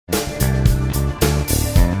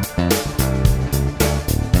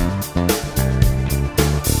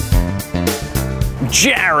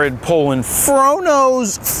Jared Polin,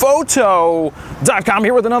 FroKnowsPhoto.com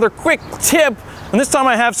here with another quick tip. And this time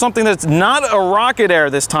I have something that's not a rocket air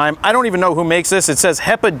this time. I don't even know who makes this. It says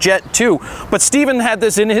HEPA-Jet 2. But Steven had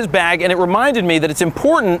this in his bag, and it reminded me that it's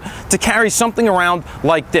important to carry something around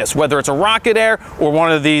like this, whether it's a rocket air or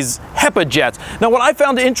one of these HEPA-Jets. Now, what I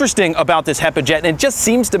found interesting about this HEPA-Jet, and it just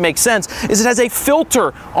seems to make sense, is it has a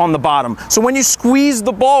filter on the bottom. So when you squeeze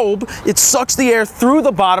the bulb, it sucks the air through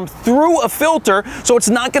the bottom, through a filter, so it's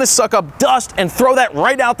not going to suck up dust and throw that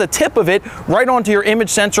right out the tip of it, right onto your image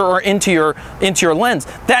sensor or into your lens.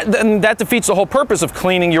 That defeats the whole purpose of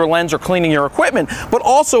cleaning your lens or cleaning your equipment. But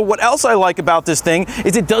also, what else I like about this thing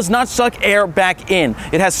is it does not suck air back in.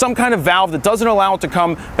 It has some kind of valve that doesn't allow it to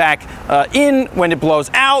come back in when it blows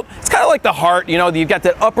out. It's kind of like the heart, you know, you've got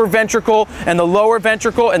the upper ventricle and the lower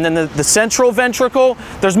ventricle and then the central ventricle.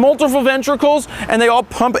 There's multiple ventricles and they all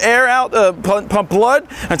pump air out, pump blood,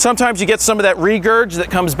 and sometimes you get some of that regurg that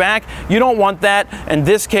comes back. You don't want that. In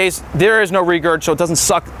this case, there is no regurg, so it doesn't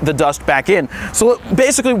suck the dust back in. So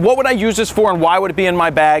basically, what would I use this for and why would it be in my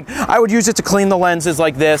bag? I would use it to clean the lenses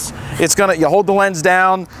like this. You hold the lens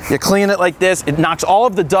down, you clean it like this. It knocks all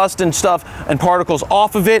of the dust and stuff and particles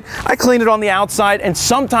off of it. I clean it on the outside, and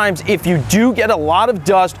sometimes if you do get a lot of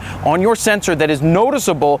dust on your sensor that is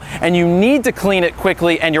noticeable and you need to clean it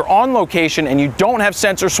quickly and you're on location and you don't have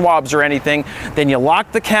sensor swabs or anything, then you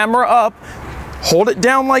lock the camera up, hold it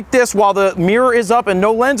down like this while the mirror is up and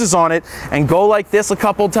no lens is on it, and go like this a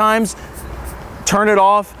couple times. Turn it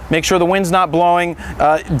off, make sure the wind's not blowing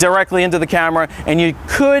directly into the camera, and you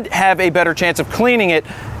could have a better chance of cleaning it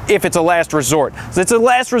if it's a last resort. So it's a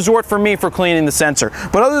last resort for me for cleaning the sensor.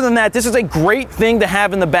 But other than that, this is a great thing to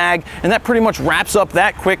have in the bag, and that pretty much wraps up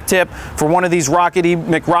that quick tip for one of these rockety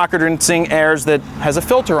McRocketernsing airs that has a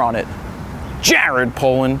filter on it. Jared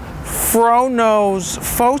Polin,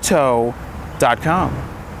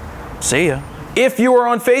 FroKnowsPhoto.com. See ya. If you are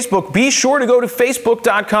on Facebook, be sure to go to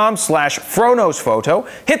facebook.com/FroKnowsPhoto,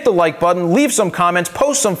 hit the like button, leave some comments,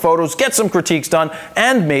 post some photos, get some critiques done,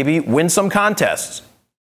 and maybe win some contests.